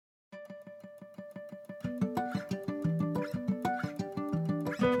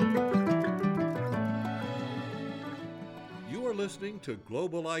You are listening to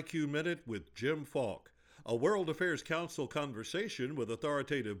Global IQ Minute with Jim Falk, a World Affairs Council conversation with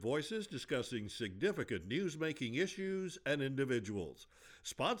authoritative voices discussing significant news-making issues and individuals.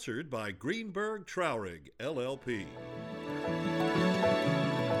 Sponsored by Greenberg Traurig, LLP.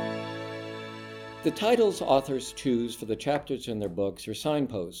 The titles authors choose for the chapters in their books are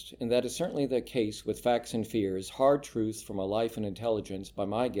signposts, and that is certainly the case with Facts and Fears, Hard Truths from a Life in Intelligence by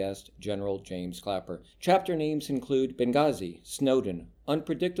my guest, General James Clapper. Chapter names include Benghazi, Snowden,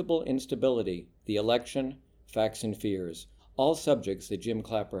 Unpredictable Instability, the Election, Facts and Fears, all subjects that Jim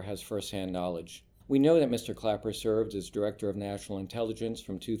Clapper has firsthand knowledge. We know that Mr. Clapper served as Director of National Intelligence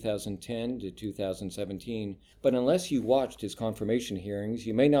from 2010 to 2017, but unless you watched his confirmation hearings,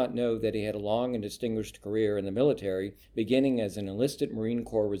 you may not know that he had a long and distinguished career in the military, beginning as an enlisted Marine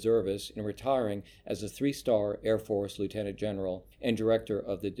Corps reservist and retiring as a 3-star Air Force Lieutenant General and Director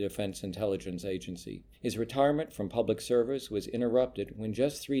of the Defense Intelligence Agency. His retirement from public service was interrupted when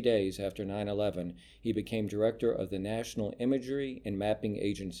just 3 days after 9/11, he became Director of the National Imagery and Mapping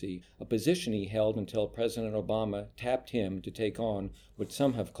Agency, a position he held until President Obama tapped him to take on what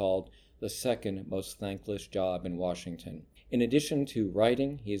some have called the second most thankless job in Washington. In addition to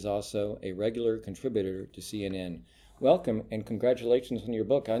writing, he is also a regular contributor to CNN. Welcome and congratulations on your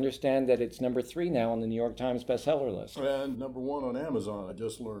book. I understand that it's number 3 now on the New York Times bestseller list. And number 1 on Amazon, I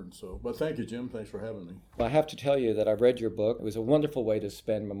just learned. But thank you, Jim. Thanks for having me. Well, I have to tell you that I've read your book. It was a wonderful way to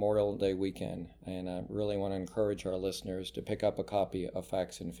spend Memorial Day weekend, and I really want to encourage our listeners to pick up a copy of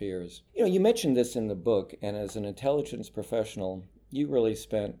Facts and Fears. You mentioned this in the book, and as an intelligence professional, you really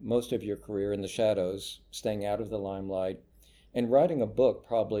spent most of your career in the shadows, staying out of the limelight, and writing a book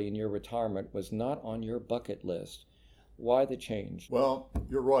probably in your retirement was not on your bucket list. Why the change? Well,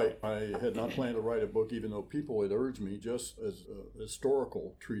 you're right. I had not planned to write a book, even though people had urged me, just as a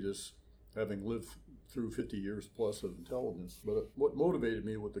historical treatise, having lived through 50 years plus of intelligence. But what motivated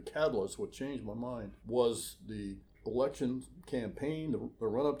me, what the catalyst, what changed my mind, was the election campaign, the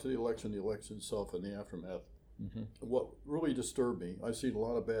run-up to the election itself, and the aftermath. Mm-hmm. What really disturbed me, I've seen a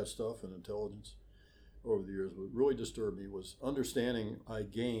lot of bad stuff in intelligence over the years. What really disturbed me was understanding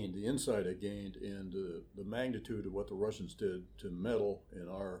the insight I gained, and the magnitude of what the Russians did to meddle in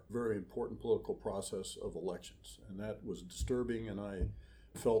our very important political process of elections. And that was disturbing, and I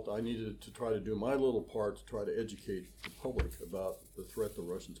felt I needed to try to do my little part to try to educate the public about the threat the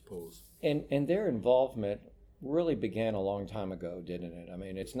Russians pose. And their involvement really began a long time ago, didn't it? I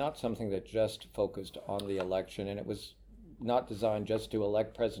mean, it's not something that just focused on the election, and it was not designed just to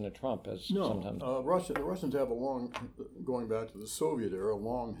elect President Trump, as sometimes. The Russians have going back to the Soviet era, a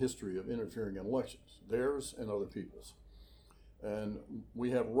long history of interfering in elections, theirs and other people's. And we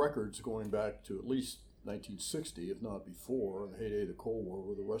have records going back to at least 1960, if not before, in the heyday of the Cold War,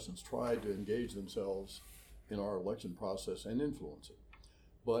 where the Russians tried to engage themselves in our election process and influence it.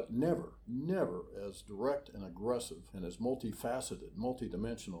 But never as direct and aggressive and as multifaceted,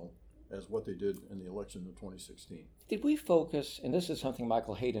 multidimensional as what they did in the election of 2016. Did we focus, and this is something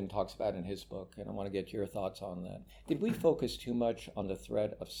Michael Hayden talks about in his book, and I want to get your thoughts on that. Did we focus too much on the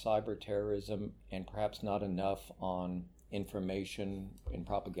threat of cyber terrorism and perhaps not enough on information and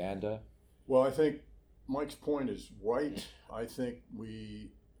propaganda? Well, I think Mike's point is right. I think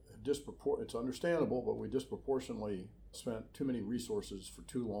it's understandable, but we disproportionately spent too many resources for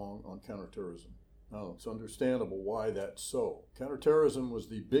too long on counterterrorism. Now, it's understandable why that's so. Counterterrorism was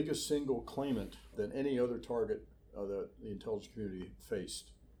the biggest single claimant than any other target that the intelligence community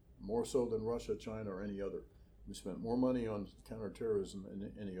faced, more so than Russia, China, or any other. We spent more money on counterterrorism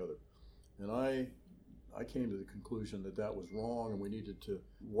than any other. And I came to the conclusion that was wrong, and we needed to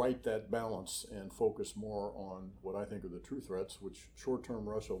right that balance and focus more on what I think are the true threats, which short-term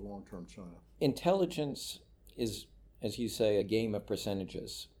Russia, long-term China. Intelligence is, as you say, a game of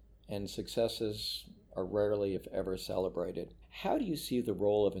percentages, and successes are rarely, if ever, celebrated. How do you see the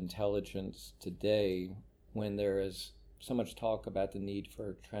role of intelligence today when there is so much talk about the need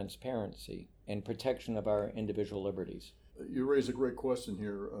for transparency and protection of our individual liberties? You raise a great question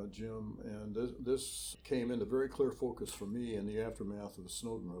here, Jim, and this came into very clear focus for me in the aftermath of the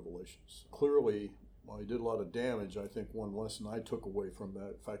Snowden revelations. Clearly, while he did a lot of damage, I think one lesson I took away from that,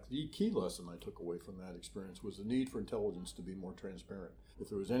 in fact, the key lesson I took away from that experience was the need for intelligence to be more transparent. If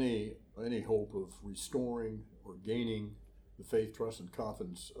there was any hope of restoring or gaining the faith, trust, and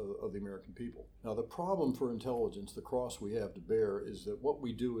confidence of the American people. Now, the problem for intelligence, the cross we have to bear, is that what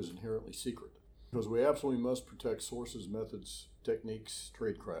we do is inherently secret, because we absolutely must protect sources, methods, techniques,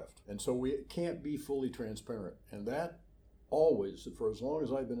 tradecraft. And so we can't be fully transparent. And that for as long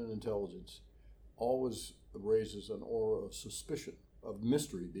as I've been in intelligence, always raises an aura of suspicion. of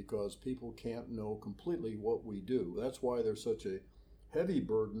mystery because people can't know completely what we do. That's why there's such a heavy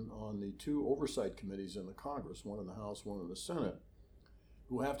burden on the two oversight committees in the Congress, one in the House, one in the Senate,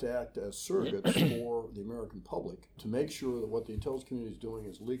 who have to act as surrogates for the American public to make sure that what the intelligence community is doing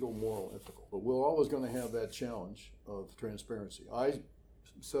is legal, moral, ethical. But we're always going to have that challenge of transparency. I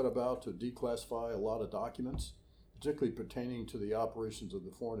set about to declassify a lot of documents, particularly pertaining to the operations of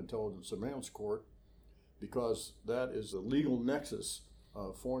the Foreign Intelligence Surveillance Court, because that is a legal nexus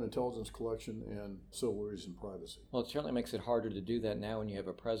of foreign intelligence collection and civil liberties and privacy. Well, it certainly makes it harder to do that now when you have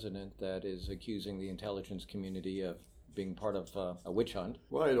a president that is accusing the intelligence community of being part of a witch hunt.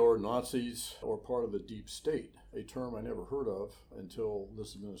 Right, or Nazis, or part of the deep state, a term I never heard of until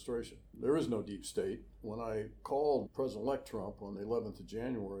this administration. There is no deep state. When I called President-elect Trump on the 11th of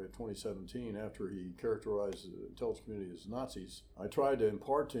January of 2017, after he characterized the intelligence community as Nazis, I tried to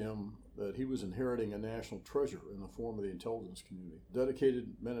impart to him that he was inheriting a national treasure in the form of the intelligence community. Dedicated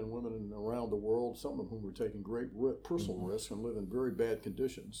men and women around the world, some of whom were taking great personal risks and live in very bad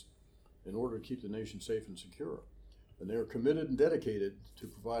conditions in order to keep the nation safe and secure. And they are committed and dedicated to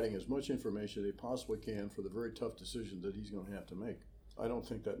providing as much information as they possibly can for the very tough decisions that he's going to have to make. I don't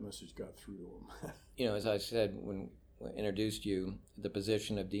think that message got through to him. You know, as I said when I introduced you, the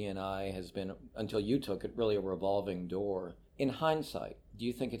position of DNI has been, until you took it, really a revolving door. In hindsight, do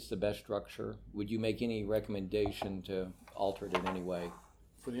you think it's the best structure? Would you make any recommendation to alter it in any way?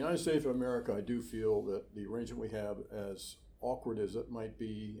 For the United States of America, I do feel that the arrangement we have, as awkward as it might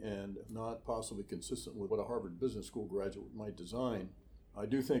be and not possibly consistent with what a Harvard Business School graduate might design, I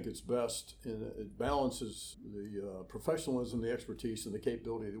do think it's best. It balances the professionalism, the expertise, and the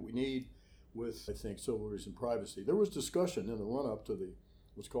capability that we need with, I think, civil liberties and privacy. There was discussion in the run-up to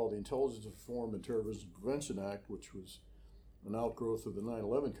what's called the Intelligence Reform and Terrorism Prevention Act, which was an outgrowth of the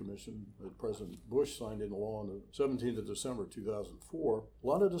 9/11 Commission that President Bush signed into law on the 17th of December 2004. A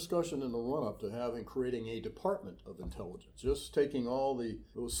lot of discussion in the run-up to creating a Department of Intelligence, just taking all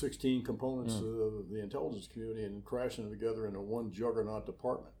those 16 components of the intelligence community and crashing them together into one juggernaut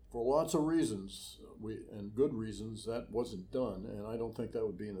department. For lots of reasons, and good reasons, that wasn't done, and I don't think that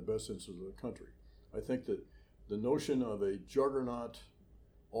would be in the best interest of the country. I think that the notion of a juggernaut,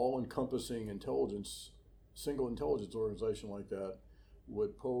 all-encompassing single intelligence organization like that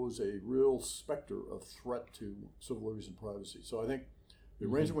would pose a real specter of threat to civil liberties and privacy. So I think the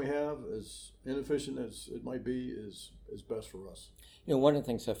arrangement we have, as inefficient as it might be, is best for us. You know, one of the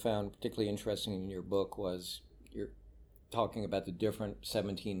things I found particularly interesting in your book was you're talking about the different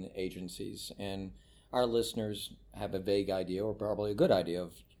 17 agencies, and our listeners have a vague idea, or probably a good idea,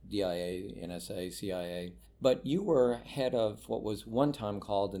 of DIA, NSA, CIA. But you were head of what was one time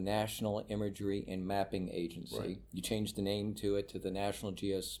called the National Imagery and Mapping Agency. Right. You changed the name to the National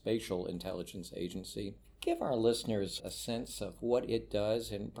Geospatial Intelligence Agency. Give our listeners a sense of what it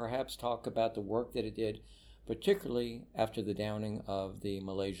does and perhaps talk about the work that it did, particularly after the downing of the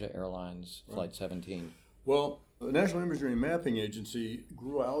Malaysia Airlines Flight 17. Well, the National Imagery and Mapping Agency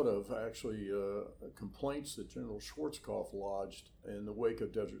grew out of actually complaints that General Schwarzkopf lodged in the wake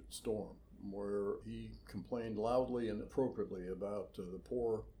of Desert Storm, where he complained loudly and appropriately about the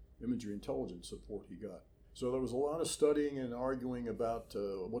poor imagery intelligence support he got. So there was a lot of studying and arguing about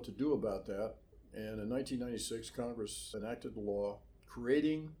what to do about that. And in 1996, Congress enacted the law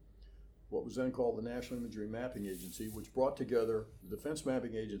creating what was then called the National Imagery Mapping Agency, which brought together the Defense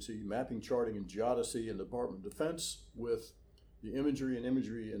Mapping Agency, Mapping, Charting, and Geodesy, and the Department of Defense with the imagery and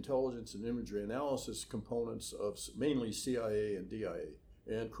imagery intelligence and imagery analysis components of mainly CIA and DIA,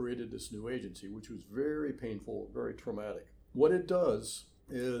 and created this new agency, which was very painful, very traumatic. What it does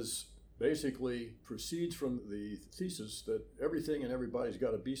is basically proceeds from the thesis that everything and everybody's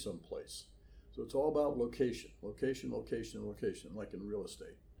got to be someplace. So it's all about location, location, location, location, like in real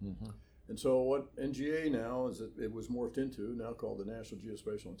estate. Mm-hmm. And so what NGA now is, that it was morphed into, now called the National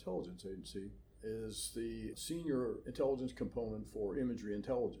Geospatial Intelligence Agency, is the senior intelligence component for imagery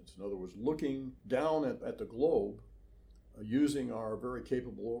intelligence. In other words, looking down at the globe, using our very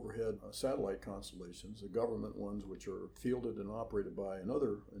capable overhead satellite constellations, the government ones which are fielded and operated by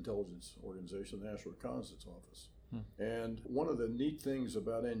another intelligence organization, the National Reconnaissance Office. And one of the neat things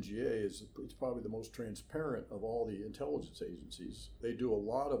about NGA is it's probably the most transparent of all the intelligence agencies. They do a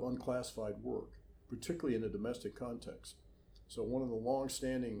lot of unclassified work, particularly in a domestic context. So one of the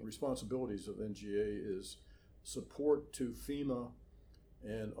long-standing responsibilities of NGA is support to FEMA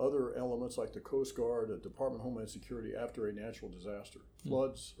and other elements like the Coast Guard, the Department of Homeland Security after a natural disaster.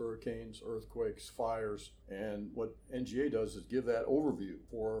 Floods, hurricanes, earthquakes, fires. And what NGA does is give that overview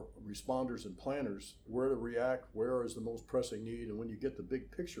for responders and planners, where to react, where is the most pressing need. And when you get the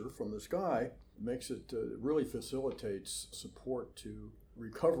big picture from the sky, it makes it really facilitates support to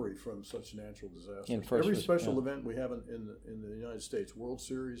recovery from such natural disasters. Every special event we have in the United States, World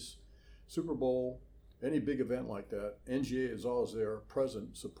Series, Super Bowl, any big event like that, NGA is always there,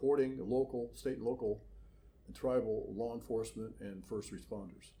 present, supporting local, state and local, and tribal law enforcement and first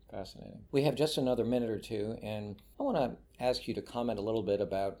responders. Fascinating. We have just another minute or two, and I want to ask you to comment a little bit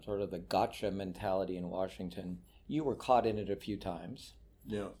about sort of the gotcha mentality in Washington. You were caught in it a few times.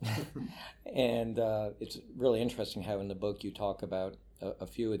 Yeah. And it's really interesting how in the book you talk about a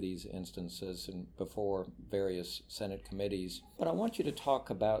few of these instances and before various Senate committees. But I want you to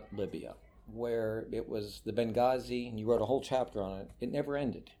talk about Libya, where it was the Benghazi, and you wrote a whole chapter on it. It never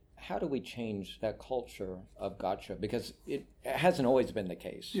ended. How do we change that culture of gotcha? Because it hasn't always been the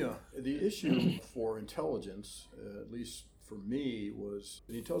case. Yeah, the issue for intelligence, at least for me, was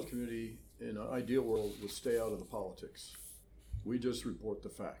the intelligence community in an ideal world would stay out of the politics. We just report the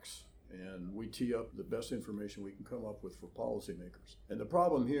facts, and we tee up the best information we can come up with for policymakers. And the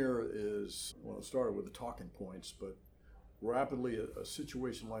problem here is, well, it started with the talking points, but rapidly a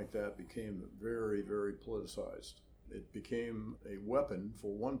situation like that became very, very politicized. It became a weapon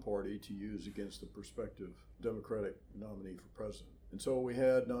for one party to use against the prospective Democratic nominee for president. And so we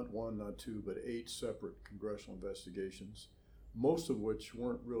had not one, not two, but 8 separate congressional investigations, most of which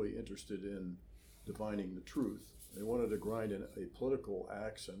weren't really interested in divining the truth. They wanted to grind in a political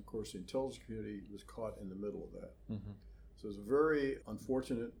axe, and of course the intelligence community was caught in the middle of that. Mm-hmm. So it's a very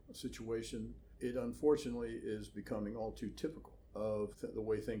unfortunate situation. It unfortunately is becoming all too typical of the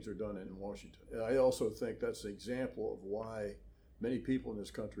way things are done in Washington. And I also think that's an example of why many people in this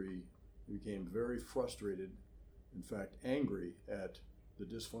country became very frustrated, in fact angry at the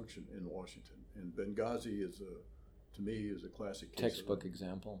dysfunction in Washington. And Benghazi to me is a classic case. Textbook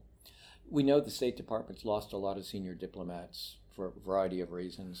example. We know the State Department's lost a lot of senior diplomats for a variety of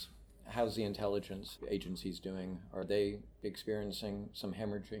reasons. How's the intelligence agencies doing? Are they experiencing some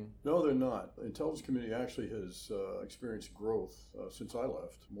hemorrhaging? No, they're not. The intelligence community actually has experienced growth since I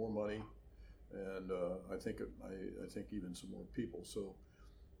left. More money, and I think even some more people. So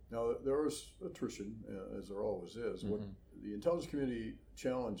now there is attrition, as there always is. Mm-hmm. What the intelligence community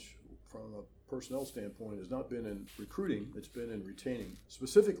challenge from a personnel standpoint has not been in recruiting; it's been in retaining,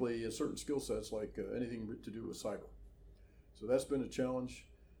 specifically certain skill sets like anything to do with cyber. So that's been a challenge.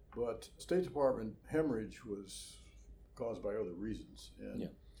 But State Department hemorrhage was caused by other reasons, and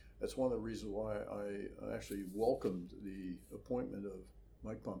that's one of the reasons why I actually welcomed the appointment of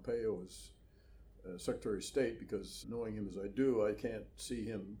Mike Pompeo as Secretary of State, because knowing him as I do, I can't see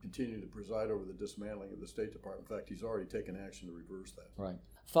him continuing to preside over the dismantling of the State Department. In fact, he's already taken action to reverse that. Right.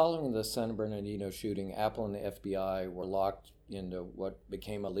 Following the San Bernardino shooting, Apple and the FBI were locked into what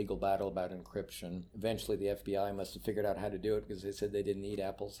became a legal battle about encryption. Eventually, the FBI must have figured out how to do it because they said they didn't need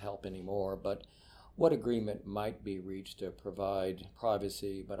Apple's help anymore. But what agreement might be reached to provide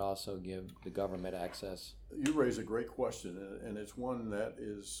privacy but also give the government access? You raise a great question, and it's one that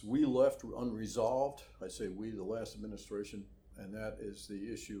is we left unresolved. I say we, the last administration, and that is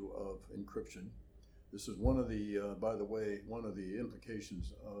the issue of encryption. This is one of the, by the way, one of the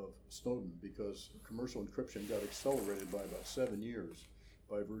implications of Snowden, because commercial encryption got accelerated by about 7 years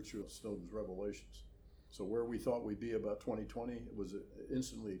by virtue of Snowden's revelations. So where we thought we'd be about 2020, it was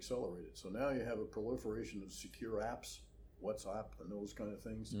instantly accelerated. So now you have a proliferation of secure apps, WhatsApp and those kind of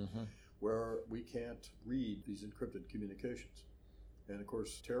things, where we can't read these encrypted communications. And of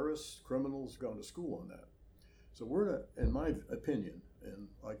course, terrorists, criminals gone to school on that. So we're, in my opinion, and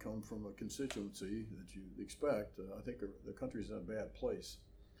I come from a constituency that you expect, I think the country's in a bad place.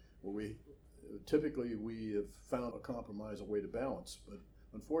 Where we have found a compromise, a way to balance, but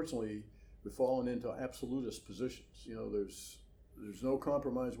unfortunately, we've fallen into absolutist positions. You know, there's no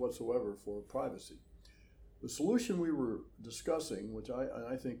compromise whatsoever for privacy. The solution we were discussing, which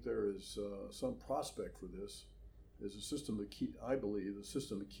I think there is some prospect for this, is a system of key. I believe a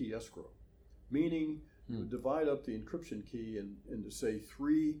system of key escrow, meaning you divide up the encryption key into say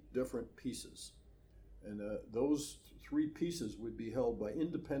 3 different pieces, and those 3 pieces would be held by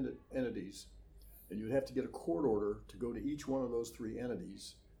independent entities, and you'd have to get a court order to go to each one of those 3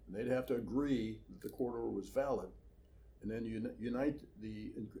 entities. And they'd have to agree that the court order was valid, and then you unite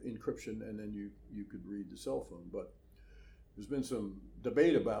the encryption, and then you could read the cell phone. But there's been some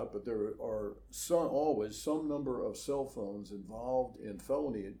debate about, but there are always some number of cell phones involved in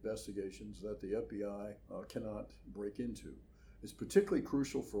felony investigations that the FBI cannot break into. is particularly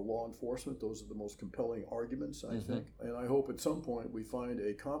crucial for law enforcement. Those are the most compelling arguments, I think. And I hope at some point we find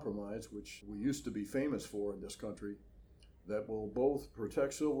a compromise, which we used to be famous for in this country, that will both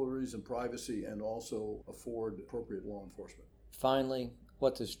protect civil liberties and privacy and also afford appropriate law enforcement. Finally,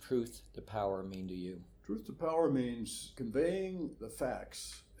 what does truth to power mean to you? Truth to power means conveying the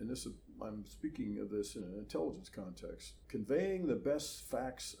facts, and I'm speaking of this in an intelligence context, conveying the best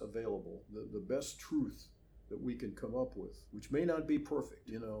facts available, the best truth that we can come up with, which may not be perfect.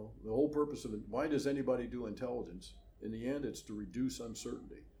 The whole purpose of it, why does anybody do intelligence? In the end, it's to reduce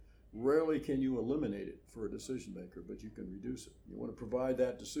uncertainty. Rarely can you eliminate it for a decision maker, but you can reduce it. You want to provide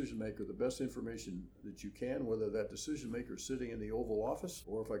that decision maker the best information that you can, whether that decision maker is sitting in the Oval Office,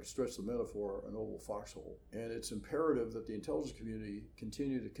 or if I could stretch the metaphor, an Oval Foxhole. And it's imperative that the intelligence community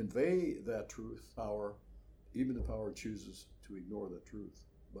continue to convey that truth power, even the power chooses to ignore that truth.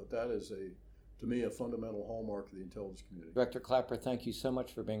 But that is to me, a fundamental hallmark of the intelligence community. Director Clapper, thank you so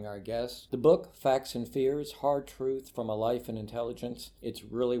much for being our guest. The book, Facts and Fears, Hard Truth from a Life in Intelligence, it's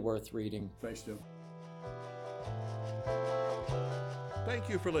really worth reading. Thanks, Jim. Thank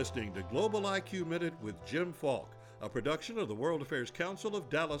you for listening to Global IQ Minute with Jim Falk, a production of the World Affairs Council of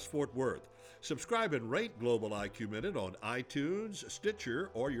Dallas-Fort Worth. Subscribe and rate Global IQ Minute on iTunes,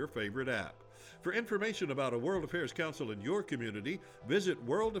 Stitcher, or your favorite app. For information about a World Affairs Council in your community, visit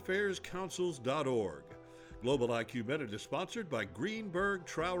worldaffairscouncils.org. Global IQ Minute is sponsored by Greenberg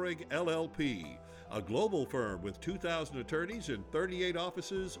Traurig LLP, a global firm with 2,000 attorneys in 38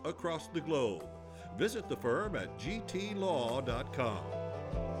 offices across the globe. Visit the firm at gtlaw.com.